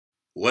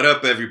What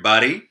up,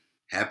 everybody?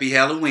 Happy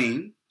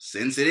Halloween.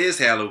 Since it is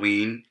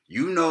Halloween,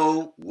 you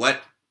know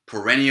what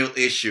perennial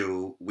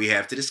issue we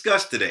have to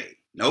discuss today.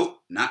 Nope,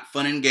 not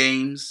fun and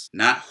games,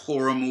 not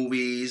horror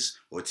movies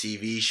or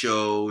TV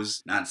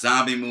shows, not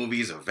zombie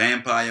movies or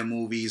vampire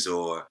movies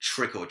or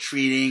trick or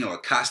treating or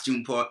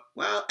costume part.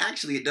 Well,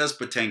 actually, it does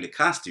pertain to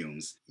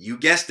costumes. You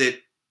guessed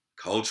it,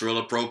 cultural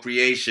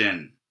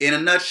appropriation. In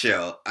a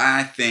nutshell,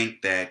 I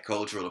think that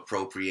cultural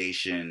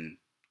appropriation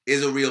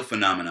is a real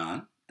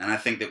phenomenon. And I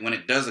think that when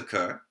it does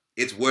occur,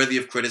 it's worthy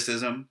of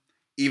criticism,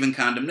 even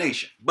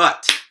condemnation.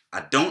 But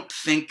I don't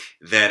think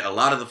that a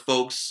lot of the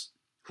folks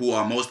who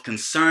are most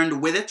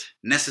concerned with it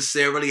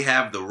necessarily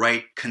have the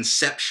right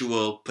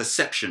conceptual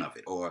perception of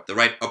it or the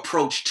right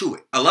approach to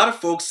it. A lot of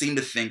folks seem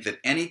to think that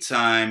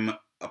anytime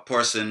a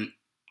person,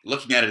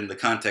 looking at it in the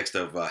context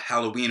of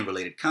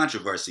Halloween-related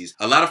controversies,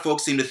 a lot of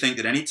folks seem to think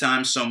that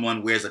anytime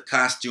someone wears a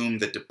costume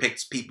that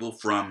depicts people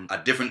from a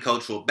different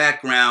cultural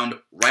background,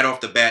 right off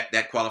the bat,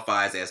 that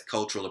qualifies as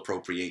cultural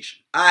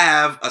appropriation. I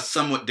have a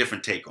somewhat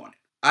different take on it.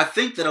 I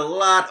think that a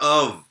lot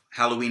of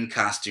Halloween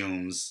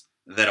costumes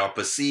that are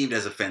perceived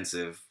as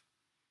offensive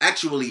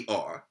actually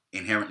are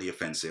inherently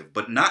offensive,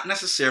 but not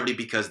necessarily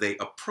because they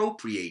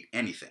appropriate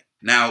anything.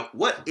 Now,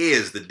 what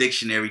is the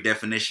dictionary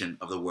definition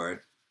of the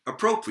word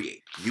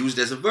appropriate, used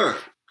as a verb?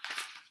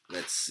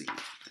 Let's see.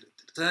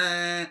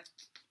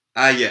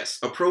 Yes,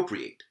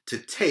 appropriate. To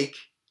take,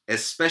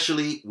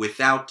 especially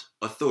without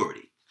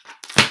authority.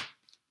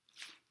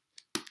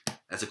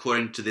 That's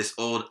according to this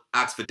old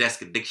Oxford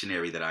Desk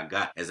Dictionary that I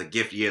got as a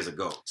gift years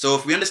ago. So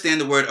if we understand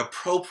the word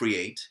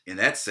appropriate in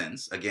that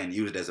sense, again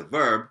used as a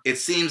verb, it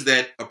seems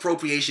that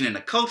appropriation in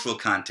a cultural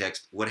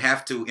context would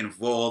have to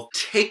involve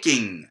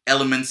taking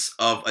elements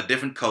of a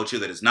different culture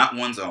that is not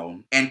one's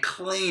own and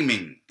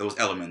claiming those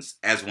elements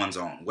as one's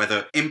own,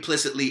 whether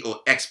implicitly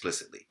or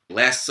explicitly.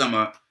 Last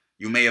summer,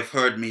 you may have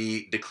heard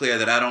me declare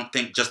that I don't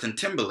think Justin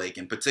Timberlake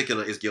in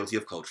particular is guilty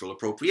of cultural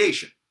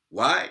appropriation.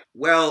 Why?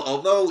 Well,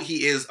 although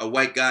he is a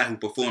white guy who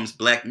performs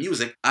black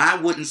music, I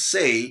wouldn't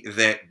say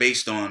that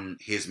based on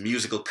his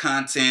musical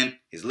content,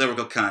 his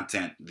lyrical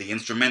content, the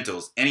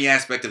instrumentals, any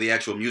aspect of the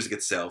actual music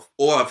itself,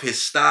 or of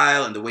his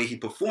style and the way he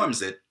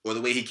performs it, or the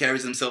way he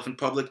carries himself in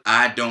public,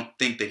 I don't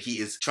think that he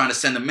is trying to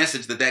send a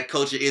message that that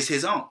culture is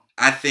his own.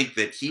 I think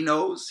that he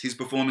knows he's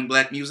performing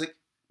black music,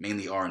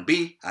 mainly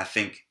R&B. I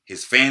think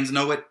his fans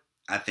know it.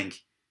 I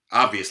think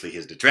obviously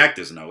his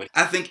detractors know it.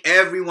 I think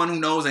everyone who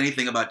knows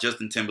anything about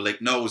Justin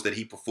Timberlake knows that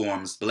he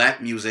performs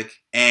black music,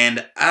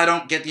 and I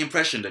don't get the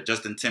impression that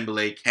Justin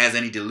Timberlake has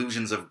any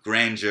delusions of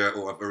grandeur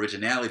or of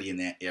originality in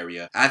that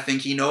area. I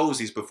think he knows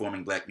he's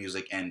performing black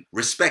music and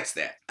respects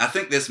that. I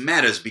think this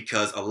matters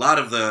because a lot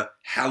of the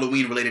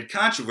Halloween-related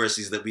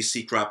controversies that we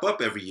see crop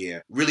up every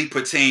year really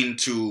pertain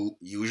to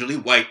usually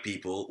white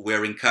people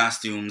wearing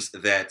costumes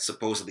that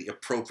supposedly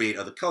appropriate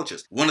other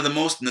cultures. One of the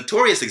most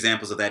notorious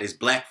examples of that is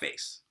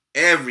blackface.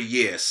 Every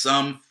year,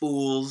 some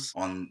fools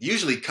on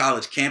usually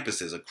college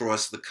campuses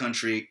across the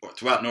country, or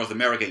throughout North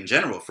America in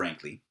general,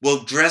 frankly,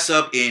 will dress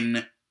up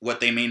in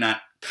what they may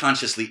not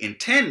consciously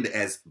intend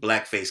as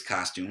blackface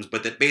costumes,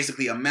 but that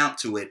basically amount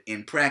to it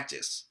in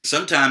practice.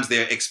 Sometimes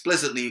they're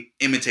explicitly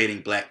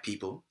imitating black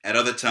people. At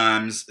other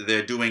times,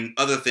 they're doing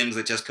other things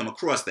that just come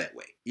across that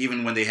way,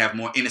 even when they have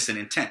more innocent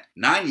intent.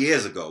 9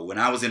 years ago, when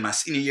I was in my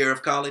senior year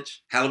of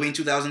college, Halloween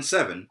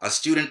 2007, a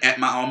student at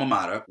my alma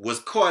mater was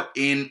caught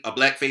in a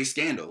blackface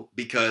scandal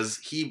because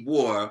he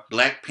wore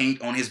black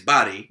paint on his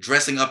body,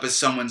 dressing up as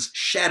someone's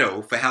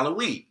shadow for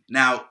Halloween.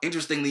 Now,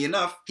 interestingly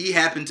enough, he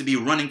happened to be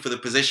running for the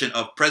position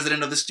of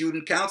president of the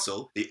student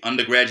council, the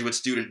undergraduate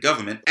student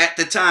government, at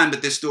the time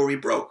that this story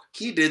broke.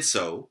 He did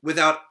so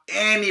without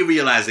any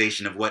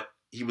realization of what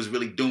he was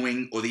really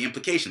doing or the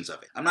implications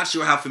of it. I'm not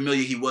sure how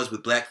familiar he was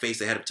with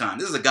blackface ahead of time.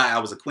 This is a guy I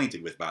was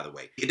acquainted with, by the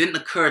way. It didn't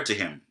occur to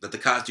him that the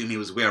costume he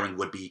was wearing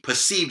would be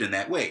perceived in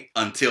that way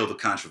until the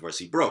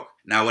controversy broke.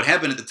 Now, what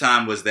happened at the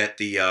time was that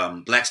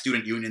the Black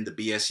Student Union, the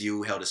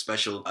BSU, held a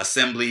special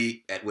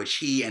assembly at which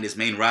he and his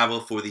main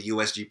rival for the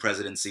USG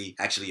presidency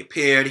actually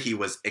appeared. He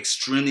was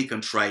extremely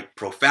contrite,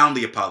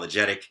 profoundly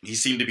apologetic. He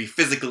seemed to be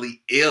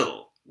physically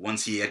ill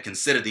once he had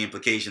considered the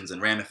implications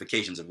and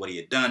ramifications of what he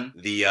had done.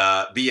 The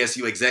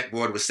BSU exec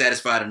board was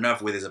satisfied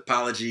enough with his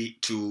apology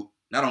to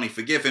not only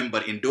forgive him,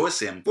 but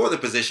endorse him for the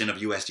position of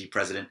USG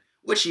president,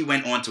 which he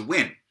went on to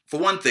win. For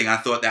one thing, I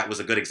thought that was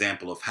a good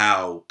example of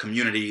how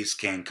communities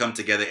can come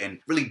together and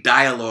really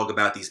dialogue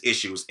about these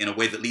issues in a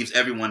way that leaves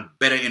everyone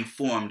better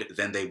informed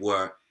than they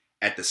were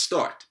at the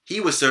start. He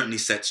was certainly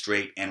set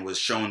straight and was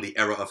shown the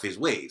error of his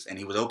ways, and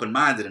he was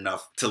open-minded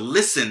enough to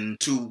listen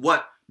to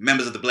what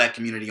members of the black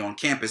community on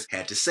campus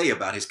had to say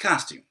about his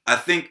costume. I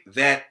think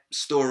that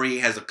story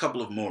has a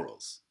couple of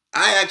morals.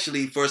 I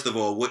actually, first of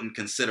all, wouldn't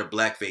consider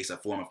blackface a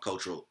form of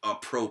cultural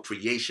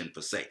appropriation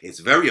per se. It's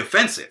very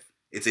offensive.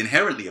 It's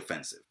inherently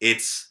offensive.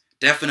 It's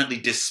definitely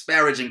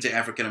disparaging to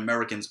African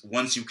Americans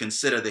once you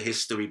consider the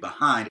history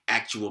behind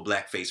actual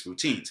blackface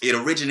routines. It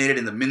originated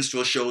in the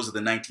minstrel shows of the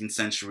 19th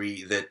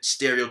century that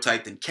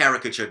stereotyped and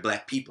caricatured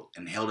black people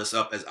and held us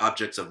up as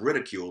objects of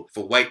ridicule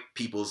for white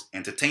people's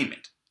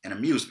entertainment. and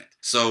amusement.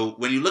 So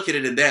when you look at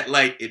it in that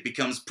light, it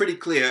becomes pretty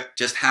clear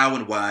just how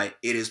and why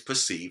it is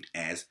perceived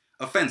as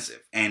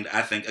offensive. And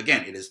I think,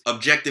 again, it is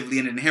objectively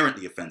and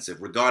inherently offensive,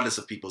 regardless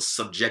of people's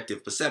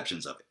subjective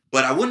perceptions of it.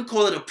 But I wouldn't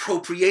call it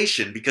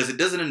appropriation because it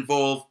doesn't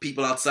involve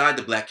people outside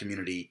the black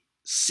community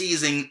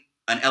seizing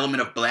an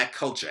element of black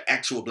culture,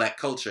 actual black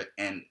culture,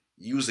 and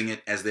using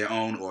it as their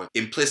own or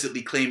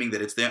implicitly claiming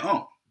that it's their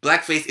own.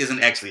 Blackface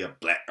isn't actually a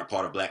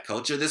part of black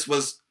culture. This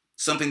was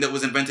something that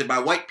was invented by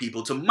white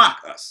people to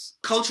mock us.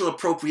 Cultural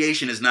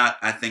appropriation is not,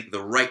 I think,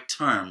 the right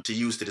term to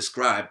use to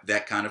describe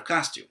that kind of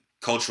costume.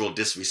 Cultural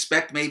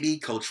disrespect, maybe,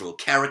 cultural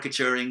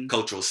caricaturing,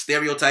 cultural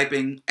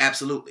stereotyping,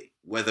 absolutely,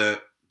 whether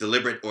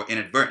deliberate or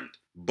inadvertent.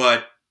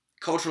 But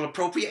cultural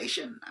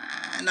appropriation,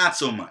 not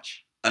so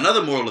much.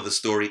 Another moral of the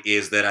story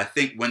is that I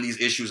think when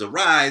these issues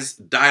arise,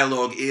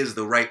 dialogue is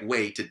the right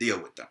way to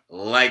deal with them,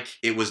 like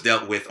it was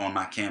dealt with on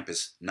my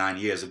campus 9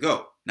 years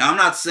ago. Now, I'm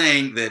not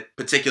saying that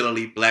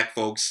particularly black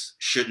folks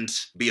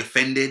shouldn't be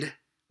offended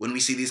when we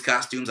see these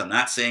costumes. I'm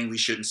not saying we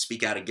shouldn't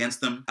speak out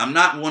against them. I'm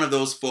not one of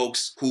those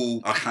folks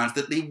who are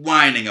constantly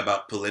whining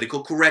about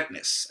political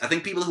correctness. I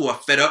think people who are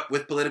fed up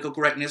with political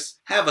correctness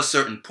have a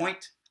certain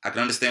point. I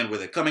can understand where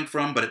they're coming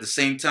from, but at the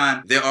same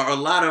time, there are a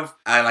lot of,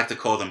 I like to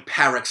call them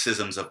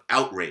paroxysms of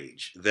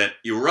outrage that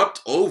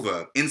erupt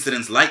over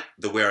incidents like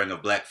the wearing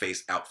of blackface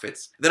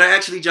outfits that are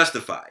actually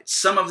justified.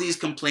 Some of these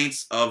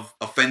complaints of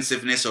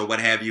offensiveness or what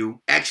have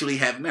you actually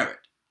have merit.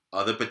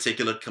 Other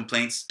particular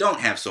complaints don't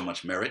have so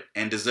much merit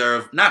and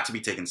deserve not to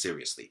be taken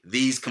seriously.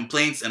 These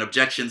complaints and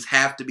objections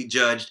have to be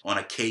judged on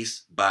a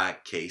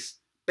case-by-case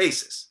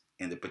basis.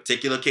 In the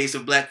particular case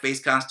of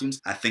blackface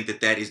costumes, I think that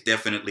that is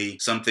definitely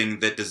something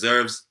that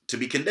deserves to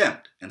be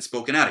condemned and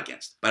spoken out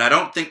against. But I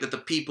don't think that the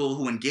people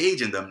who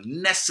engage in them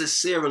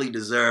necessarily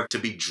deserve to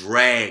be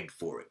dragged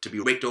for it, to be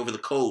raked over the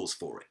coals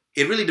for it.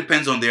 It really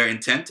depends on their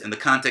intent and the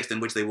context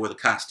in which they wore the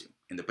costume.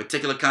 In the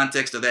particular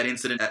context of that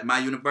incident at my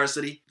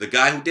university, the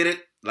guy who did it,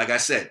 like I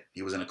said,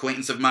 he was an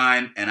acquaintance of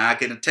mine, and I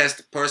can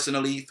attest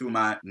personally through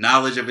my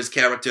knowledge of his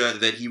character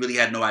that he really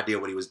had no idea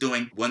what he was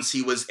doing. Once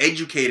he was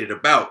educated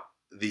about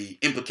the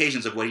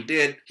implications of what he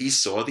did, he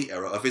saw the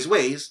error of his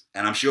ways,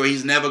 and I'm sure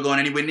he's never gone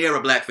anywhere near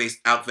a blackface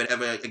outfit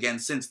ever again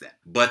since then.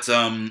 But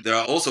there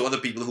are also other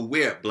people who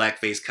wear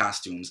blackface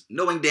costumes,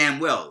 knowing damn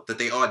well that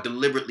they are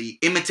deliberately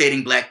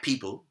imitating black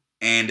people,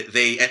 and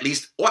they at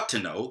least ought to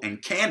know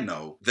and can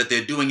know that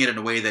they're doing it in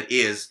a way that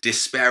is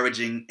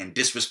disparaging and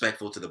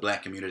disrespectful to the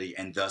black community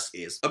and thus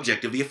is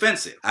objectively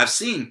offensive. I've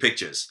seen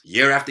pictures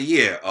year after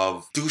year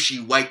of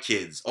douchey white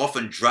kids,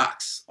 often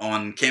jocks,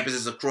 on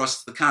campuses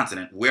across the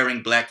continent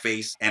wearing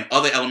blackface and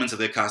other elements of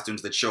their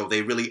costumes that show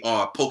they really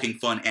are poking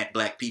fun at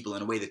black people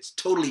in a way that's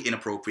totally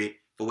inappropriate,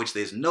 for which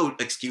there's no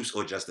excuse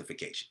or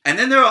justification. And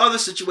then there are other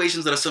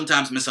situations that are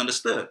sometimes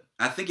misunderstood.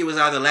 I think it was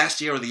either last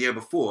year or the year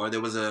before,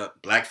 there was a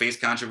blackface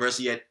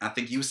controversy at, I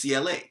think,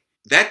 UCLA.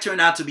 That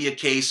turned out to be a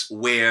case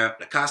where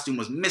the costume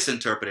was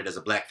misinterpreted as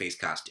a blackface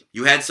costume.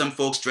 You had some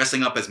folks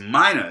dressing up as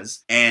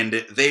minors,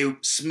 and they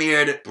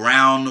smeared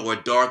brown or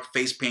dark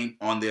face paint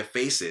on their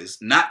faces,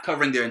 not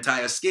covering their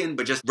entire skin,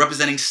 but just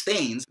representing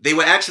stains. They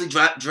were actually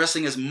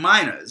dressing as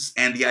minors,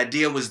 and the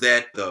idea was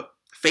that the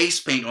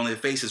face paint on their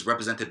faces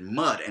represented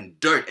mud and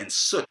dirt and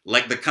soot,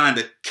 like the kind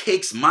that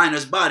cakes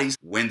minors' bodies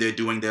when they're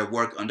doing their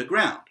work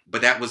underground.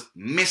 But that was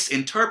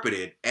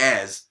misinterpreted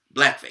as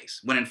blackface,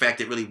 when in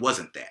fact it really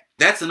wasn't that.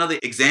 That's another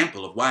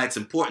example of why it's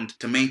important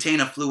to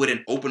maintain a fluid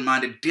and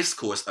open-minded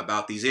discourse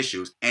about these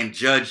issues and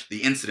judge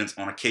the incidents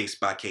on a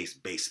case-by-case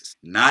basis.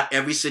 Not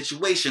every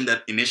situation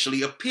that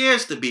initially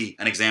appears to be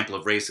an example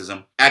of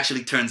racism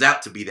actually turns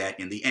out to be that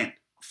in the end.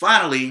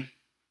 Finally,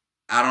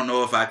 I don't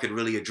know if I could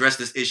really address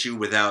this issue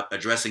without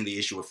addressing the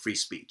issue of free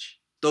speech.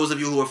 Those of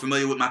you who are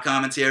familiar with my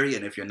commentary,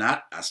 and if you're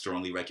not, I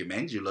strongly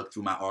recommend you look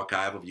through my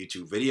archive of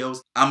YouTube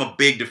videos. I'm a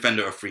big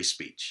defender of free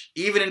speech.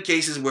 Even in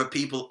cases where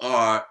people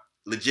are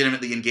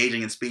legitimately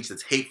engaging in speech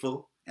that's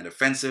hateful and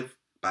offensive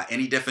by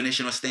any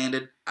definition or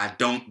standard, I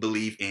don't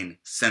believe in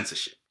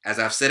censorship. As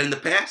I've said in the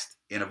past,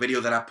 in a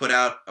video that I put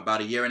out about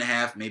a year and a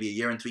half, maybe a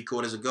year and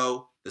 3/4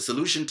 ago, the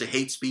solution to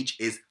hate speech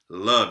is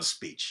love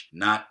speech,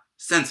 not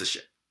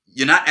censorship.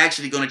 You're not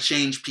actually going to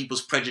change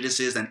people's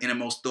prejudices and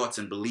innermost thoughts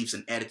and beliefs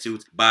and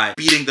attitudes by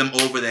beating them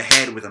over the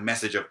head with a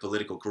message of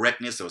political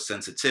correctness or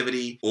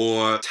sensitivity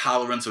or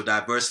tolerance or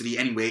diversity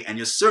anyway, and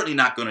you're certainly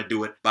not going to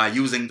do it by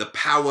using the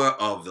power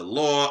of the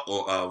law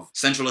or of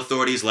central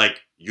authorities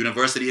like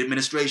university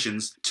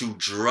administrations to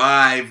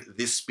drive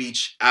this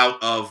speech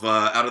out of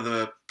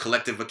the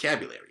collective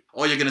vocabulary.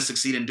 All you're going to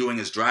succeed in doing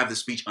is drive the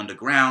speech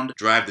underground,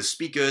 drive the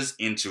speakers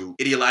into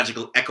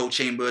ideological echo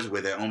chambers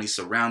where they're only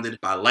surrounded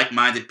by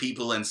like-minded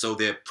people, and so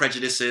their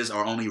prejudices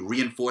are only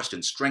reinforced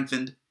and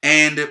strengthened.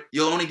 And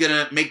you're only going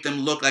to make them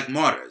look like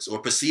martyrs or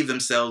perceive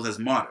themselves as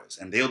martyrs.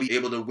 And they'll be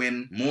able to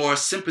win more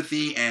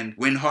sympathy and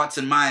win hearts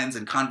and minds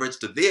and converts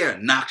to their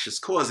noxious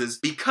causes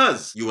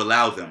because you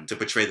allow them to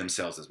portray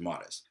themselves as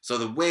martyrs. So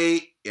the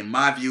way, in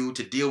my view,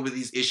 to deal with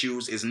these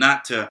issues is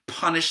not to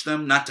punish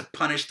them, not to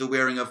punish the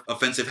wearing of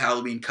offensive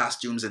Halloween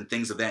costumes and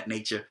things of that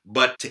nature,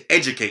 but to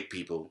educate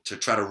people, to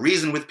try to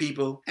reason with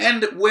people,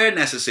 and where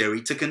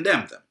necessary, to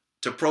condemn them,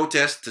 to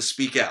protest, to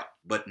speak out,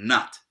 but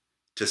not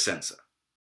to censor.